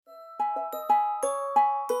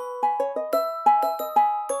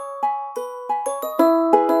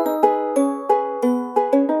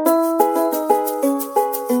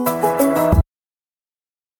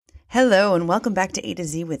Hello and welcome back to A to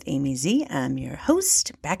Z with Amy Z. I'm your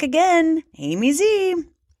host, back again, Amy Z.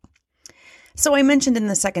 So I mentioned in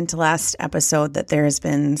the second to last episode that there has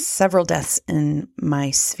been several deaths in my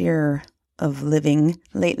sphere of living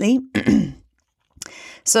lately.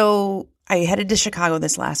 So I headed to Chicago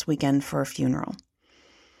this last weekend for a funeral.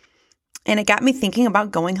 And it got me thinking about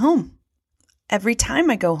going home. Every time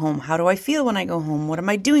I go home, how do I feel when I go home? What am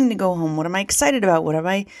I doing to go home? What am I excited about? What am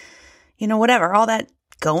I, whatever, all that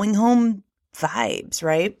going home vibes,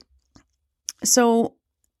 right? So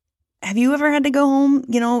have you ever had to go home?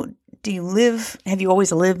 Have you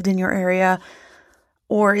always lived in your area?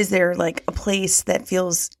 Or is there like a place that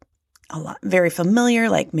feels very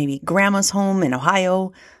familiar, like maybe grandma's home in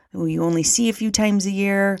Ohio, who you only see a few times a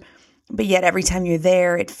year, but yet every time you're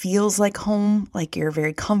there, it feels like home, like you're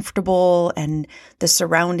very comfortable and the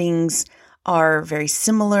surroundings are very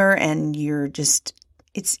similar and you're just,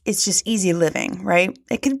 it's just easy living, right?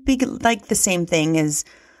 It could be like the same thing as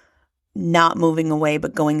not moving away,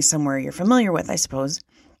 but going somewhere you're familiar with, I suppose.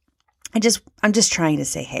 I'm just trying to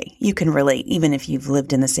say, hey, you can relate even if you've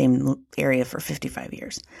lived in the same area for 55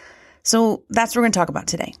 years. So that's what we're going to talk about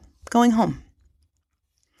today, going home.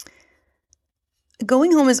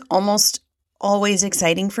 Going home is almost always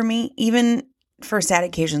exciting for me, even for sad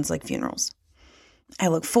occasions like funerals. I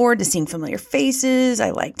look forward to seeing familiar faces.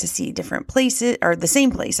 I like to see different places, or the same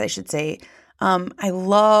place, I should say. I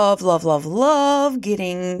love, love, love, love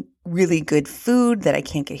getting really good food that I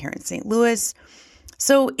can't get here in St. Louis.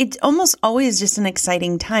 So it's almost always just an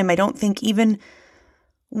exciting time. I don't think even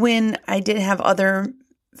when I did have other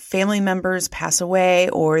family members pass away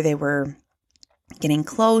or they were getting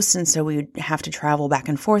close, and so we would have to travel back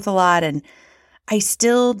and forth a lot, and I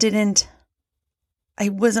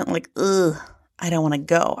wasn't like, ugh, I don't want to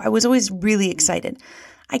go. I was always really excited.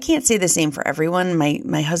 I can't say the same for everyone.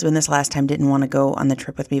 My husband this last time didn't want to go on the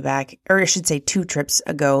trip with me back, or I should say 2 trips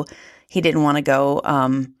ago. He didn't want to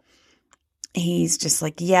go. He's just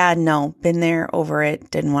like, yeah, no, been there, over it,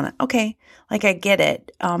 didn't want to. Okay, like I get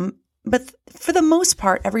it. But for the most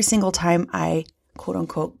part, every single time I quote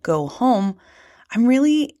unquote go home, I'm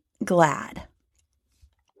really glad.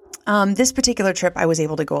 This particular trip, I was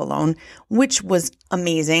able to go alone, which was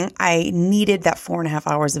amazing. I needed that 4.5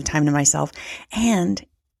 hours of time to myself. And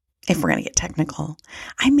if we're going to get technical,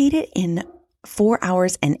 I made it in 4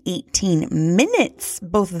 hours and 18 minutes,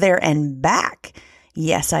 both there and back.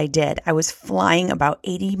 Yes, I did. I was flying about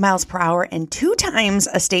 80 miles per hour, and 2 times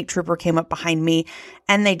a state trooper came up behind me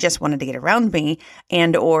and they just wanted to get around me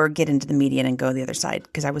and or get into the median and go the other side,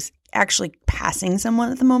 because I was actually passing someone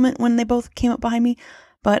at the moment when they both came up behind me.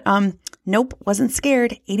 But nope, wasn't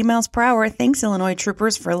scared. 80 miles per hour. Thanks, Illinois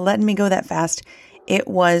troopers, for letting me go that fast. It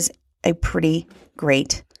was a pretty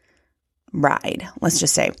great ride, let's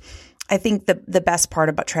just say. I think the best part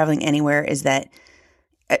about traveling anywhere is that,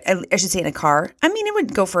 I should say in a car, I mean, it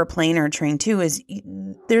would go for a plane or a train too, is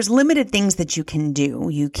there's limited things that you can do.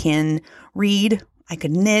 You can read, I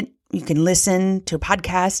could knit, you can listen to a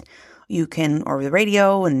podcast, or the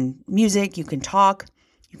radio and music, you can talk,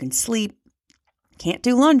 you can sleep, can't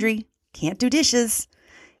do laundry, can't do dishes,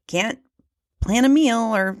 can't plan a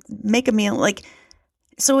meal or make a meal.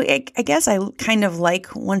 So I guess I kind of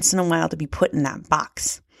like once in a while to be put in that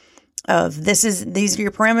box of these are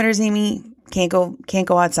your parameters, Amy. Can't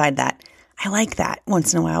go outside that. I like that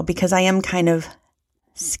once in a while because I am kind of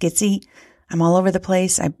skitsy. I'm all over the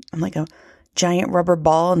place. I'm like a giant rubber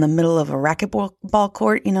ball in the middle of a racquetball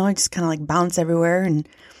court. I just kind of like bounce everywhere, and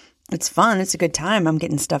it's fun. It's a good time. I'm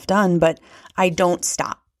getting stuff done, but I don't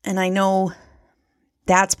stop. And I know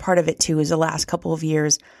that's part of it too, is the last couple of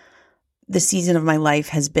years, the season of my life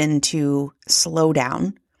has been to slow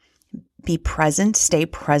down, be present, stay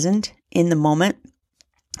present in the moment.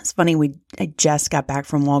 It's funny, I just got back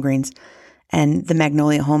from Walgreens and the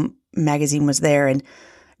Magnolia Home magazine was there, and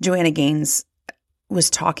Joanna Gaines was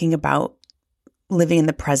talking about living in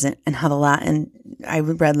the present and how and I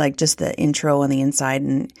read like just the intro on the inside,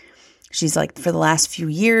 and she's like, for the last few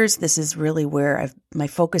years, this is really where my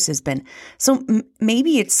focus has been. So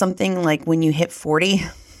maybe it's something like when you hit 40,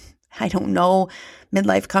 I don't know,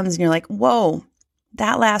 midlife comes and you're like, whoa,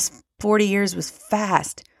 that last 40 years was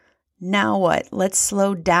fast. Now what? Let's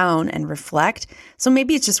slow down and reflect. So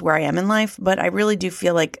maybe it's just where I am in life, but I really do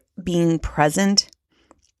feel like being present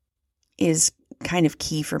is kind of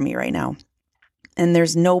key for me right now. And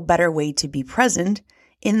there's no better way to be present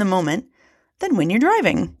in the moment than when you're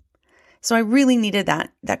driving. So I really needed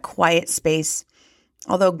that quiet space.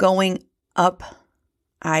 Although going up,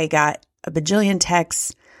 I got a bajillion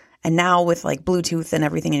texts, and now with like Bluetooth and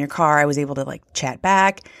everything in your car, I was able to like chat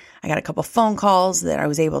back. I got a couple phone calls that I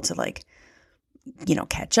was able to like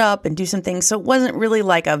catch up and do some things. So it wasn't really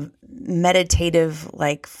like a meditative,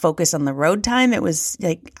 like focus on the road time. It was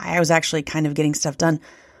like, I was actually kind of getting stuff done.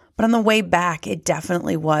 But on the way back, it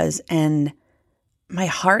definitely was. And my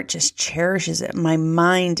heart just cherishes it. My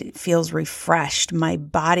mind feels refreshed. My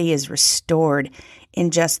body is restored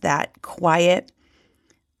in just that quiet,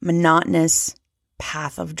 monotonous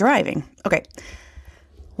path of driving. Okay.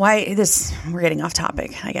 We're getting off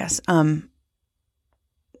topic, I guess.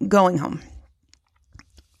 Going home.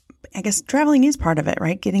 I guess traveling is part of it,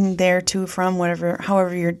 right? Getting there to, from,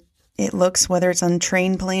 however it looks, whether it's on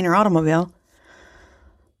train, plane, or automobile.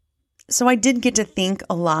 So I did get to think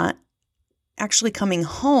a lot, actually coming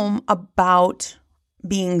home, about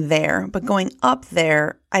being there. But going up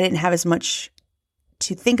there, I didn't have as much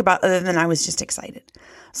to think about other than I was just excited.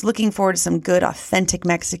 I was looking forward to some good, authentic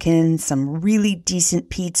Mexican, some really decent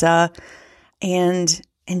pizza. And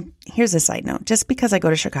here's a side note. Just because I go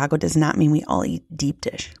to Chicago does not mean we all eat deep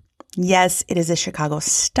dish. Yes, it is a Chicago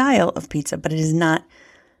style of pizza, but it is not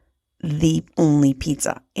the only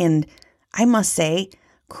pizza. And I must say,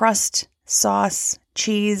 crust, sauce,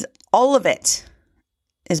 cheese, all of it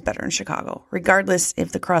is better in Chicago, regardless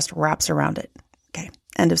if the crust wraps around it. Okay,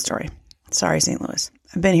 end of story. Sorry, St. Louis.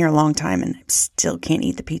 I've been here a long time and I still can't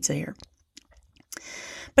eat the pizza here.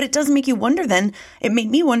 But it does make you wonder then. It made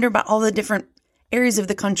me wonder about all the different areas of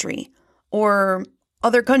the country or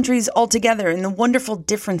other countries altogether and the wonderful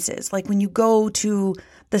differences. Like when you go to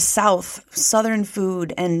the South, Southern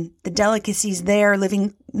food and the delicacies there,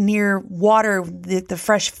 living near water, the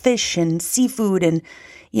fresh fish and seafood. And,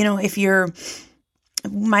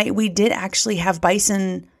 we did actually have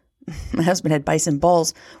bison. My husband had bison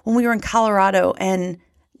balls when we were in Colorado, and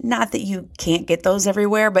not that you can't get those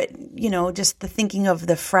everywhere, but, just the thinking of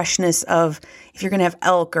the freshness of if you're going to have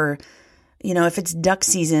elk or, if it's duck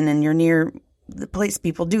season and you're near the place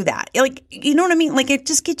people do that. Like, you know what I mean? Like it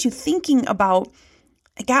just gets you thinking about,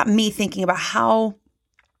 it got me thinking about how,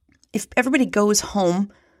 if everybody goes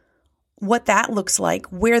home, what that looks like,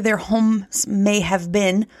 where their homes may have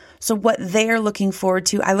been. So what they're looking forward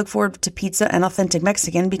to. I look forward to pizza and authentic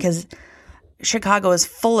Mexican because Chicago is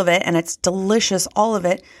full of it and it's delicious, all of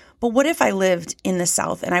it. But what if I lived in the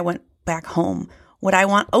South and I went back home? Would I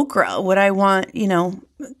want okra? Would I want, I've been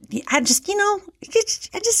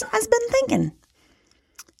thinking.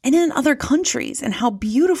 And in other countries and how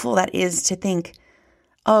beautiful that is to think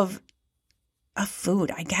of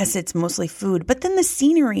food. I guess it's mostly food, but then the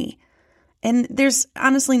scenery. And there's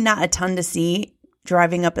honestly not a ton to see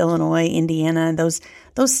driving up Illinois, Indiana. Those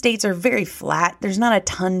states are very flat. There's not a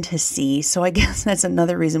ton to see. So I guess that's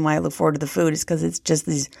another reason why I look forward to the food is because it's just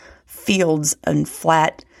these fields and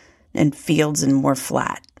flat and fields and more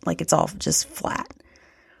flat. Like it's all just flat.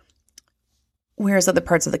 Whereas other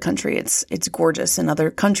parts of the country, it's gorgeous. And other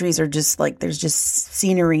countries are just like, there's just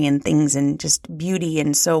scenery and things and just beauty.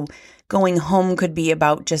 And so going home could be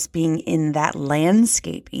about just being in that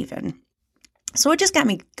landscape even. So it just got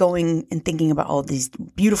me going and thinking about all these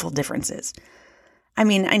beautiful differences. I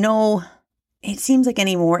mean, I know it seems like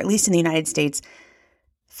anymore, at least in the United States,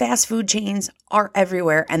 fast food chains are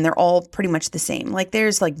everywhere and they're all pretty much the same. Like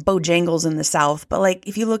there's like Bojangles in the South, but like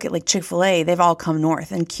if you look at like Chick-fil-A, they've all come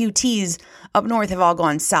north, and QT's up north have all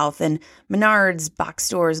gone south, and Menards box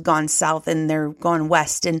stores gone south and they're gone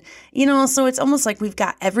west. And, so it's almost like we've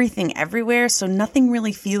got everything everywhere. So nothing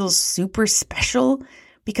really feels super special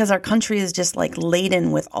because our country is just like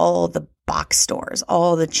laden with all the box stores,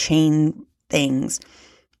 all the chain things.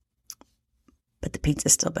 But the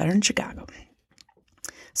pizza's still better in Chicago.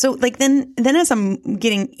 So like then as I'm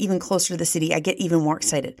getting even closer to the city, I get even more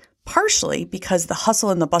excited, partially because the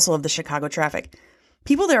hustle and the bustle of the Chicago traffic.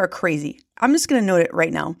 People there are crazy. I'm just going to note it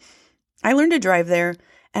right now. I learned to drive there,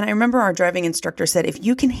 and I remember our driving instructor said, if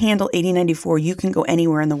you can handle 8094, you can go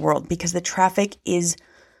anywhere in the world because the traffic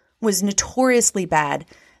was notoriously bad.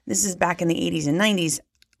 This is back in the 80s and 90s.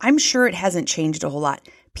 I'm sure it hasn't changed a whole lot.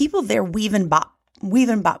 People there weave and bop, weave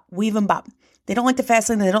and bop, weave and bop. They don't like the fast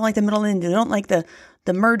lane. They don't like the middle lane. They don't like the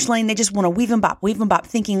merge lane. They just want to weave and bop,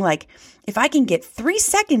 thinking like, if I can get 3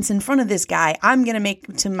 seconds in front of this guy, I'm going to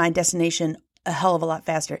make to my destination a hell of a lot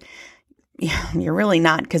faster. Yeah, you're really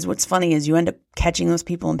not, because what's funny is you end up catching those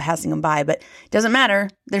people and passing them by, but it doesn't matter.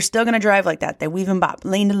 They're still going to drive like that. They weave and bop,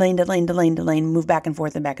 lane to lane to lane to lane to lane, move back and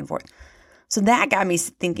forth and back and forth. So that got me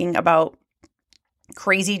thinking about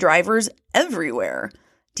crazy drivers everywhere.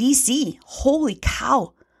 DC, holy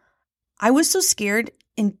cow. I was so scared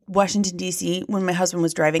in Washington, D.C. when my husband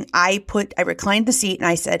was driving. I reclined the seat and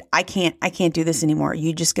I said, I can't do this anymore.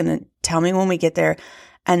 You're just going to tell me when we get there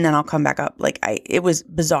and then I'll come back up. It was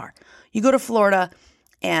bizarre. You go to Florida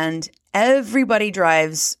and everybody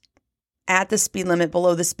drives at the speed limit,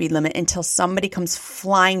 below the speed limit, until somebody comes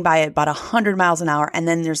flying by at about 100 miles an hour. And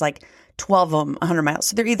then there's like 12 of them, 100 miles.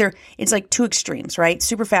 So it's like two extremes, right?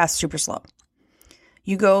 Super fast, super slow.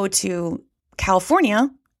 You go to California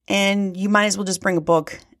and you might as well just bring a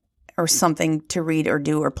book or something to read or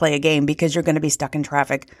do or play a game, because you're going to be stuck in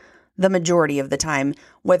traffic the majority of the time,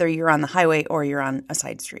 whether you're on the highway or you're on a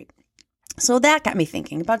side street. So that got me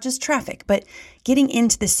thinking about just traffic. But getting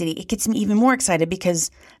into the city, it gets me even more excited, because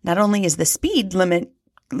not only is the speed limit,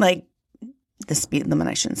 I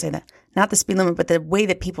shouldn't say that, not the speed limit, but the way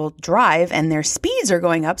that people drive and their speeds are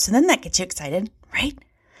going up. So then that gets you excited, right?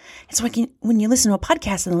 It's like when you listen to a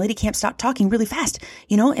podcast and the lady can't stop talking really fast,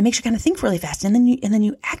 it makes you kind of think really fast, and then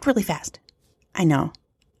you act really fast. I know,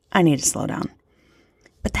 I need to slow down.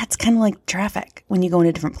 But that's kind of like traffic when you go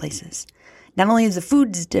into different places. Not only is the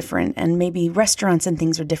food different, and maybe restaurants and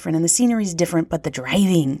things are different, and the scenery is different, but the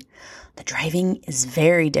driving is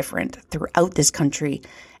very different throughout this country,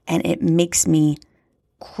 and it makes me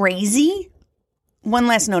crazy. One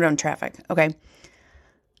last note on traffic, okay?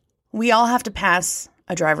 We all have to pass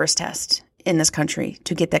a driver's test in this country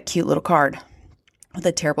to get that cute little card with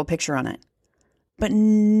a terrible picture on it. But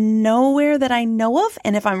nowhere that I know of,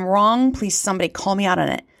 and if I'm wrong, please somebody call me out on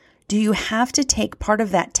it, do you have to take part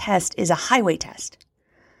of that test is a highway test.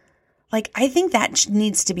 I think that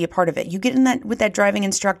needs to be a part of it. You get in that with that driving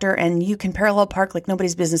instructor and you can parallel park like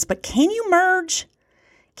nobody's business, but can you merge?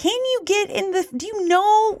 Can you do you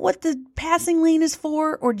know what the passing lane is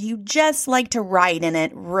for? Or do you just like to ride in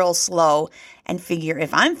it real slow and figure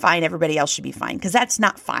if I'm fine, everybody else should be fine? Because that's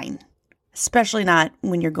not fine, especially not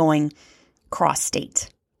when you're going cross state.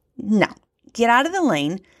 No, get out of the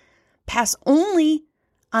lane, pass only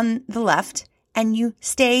on the left, and you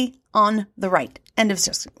stay on the right. End of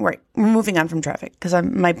discussion. Right. We're moving on from traffic because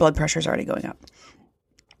my blood pressure is already going up.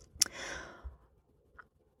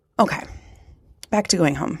 Okay. Back to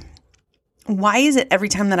going home. Why is it every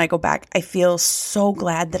time that I go back, I feel so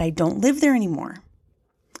glad that I don't live there anymore?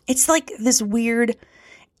 It's like this weird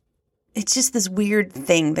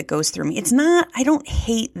thing that goes through me. I don't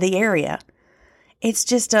hate the area. It's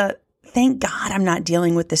just thank God I'm not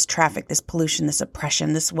dealing with this traffic, this pollution, this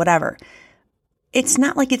oppression, this whatever. It's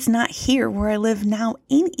not like it's not here where I live now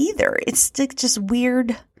either. It's just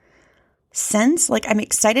weird sense. I'm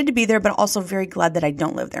excited to be there, but also very glad that I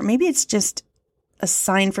don't live there. Maybe it's just a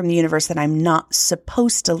sign from the universe that I'm not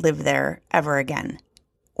supposed to live there ever again,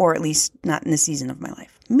 or at least not in the season of my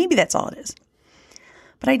life. Maybe that's all it is.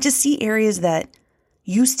 But I just see areas that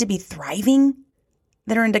used to be thriving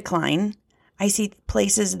that are in decline. I see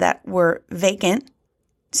places that were vacant,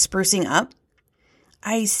 sprucing up.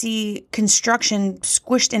 I see construction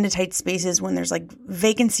squished into tight spaces when there's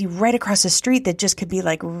vacancy right across the street that just could be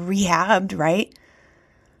rehabbed, right?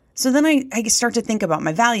 So then I start to think about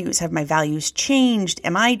my values. Have my values changed?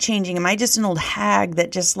 Am I changing? Am I just an old hag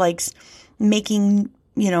that just likes making,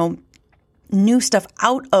 new stuff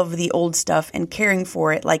out of the old stuff and caring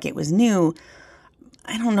for it like it was new?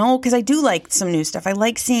 I don't know, because I do like some new stuff. I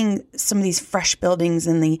like seeing some of these fresh buildings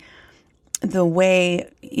and the way,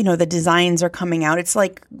 the designs are coming out. It's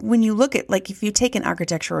like when you look at, if you take an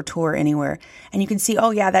architectural tour anywhere and you can see,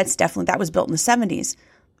 oh yeah, that was built in the 70s.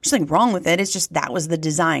 There's nothing wrong with it. It's just that was the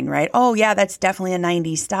design, right? Oh yeah, that's definitely a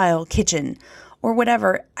 90s style kitchen or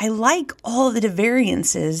whatever. I like all of the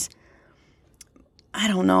variances. I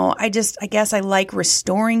don't know. I guess I like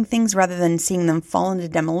restoring things rather than seeing them fall into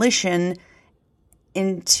demolition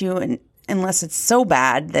unless it's so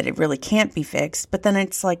bad that it really can't be fixed. But then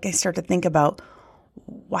it's I start to think about,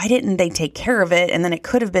 why didn't they take care of it? And then it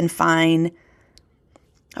could have been fine.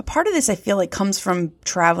 A part of this I feel comes from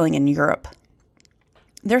traveling in Europe.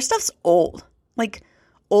 Their stuff's old,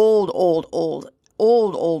 old.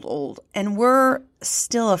 And we're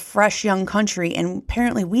still a fresh young country. And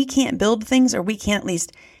apparently we can't build things, or we can't at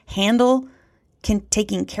least handle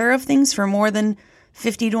taking care of things for more than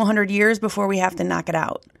 50 to 100 years before we have to knock it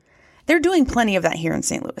out. They're doing plenty of that here in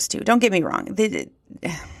St. Louis too. Don't get me wrong.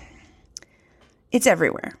 It's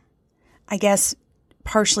everywhere. I guess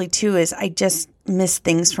partially too is I just miss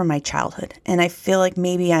things from my childhood. And I feel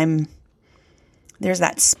maybe there's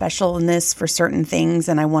that specialness for certain things,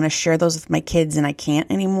 and I want to share those with my kids, and I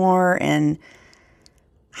can't anymore. And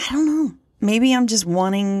I don't know. Maybe I'm just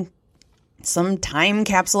wanting some time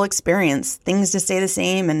capsule experience, things to stay the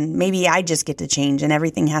same, and maybe I just get to change and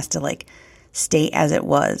everything has to stay as it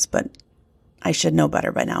was. But I should know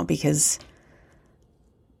better by now, because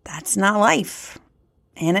that's not life.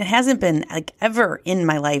 And it hasn't been ever in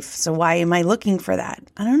my life. So why am I looking for that?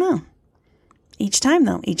 I don't know. Each time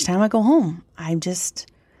I go home, I'm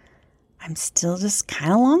still just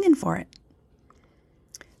kind of longing for it.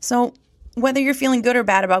 So whether you're feeling good or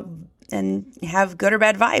bad about and have good or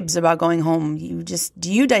bad vibes about going home,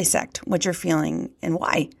 do you dissect what you're feeling and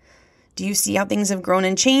why? Do you see how things have grown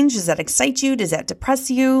and changed? Does that excite you? Does that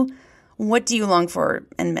depress you? What do you long for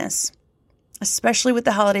and miss? Especially with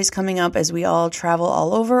the holidays coming up as we all travel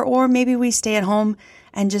all over, or maybe we stay at home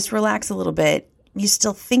and just relax a little bit. You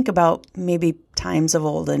still think about maybe times of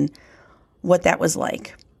old and what that was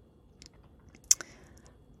like.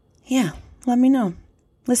 Yeah, let me know.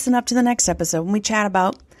 Listen up to the next episode when we chat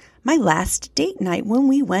about my last date night when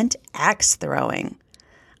we went axe throwing.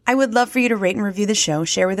 I would love for you to rate and review the show,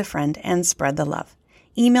 share with a friend, and spread the love.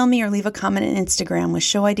 Email me or leave a comment on Instagram with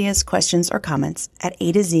show ideas, questions, or comments at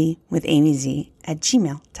A to Z with Amy Z at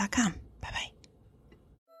gmail.com.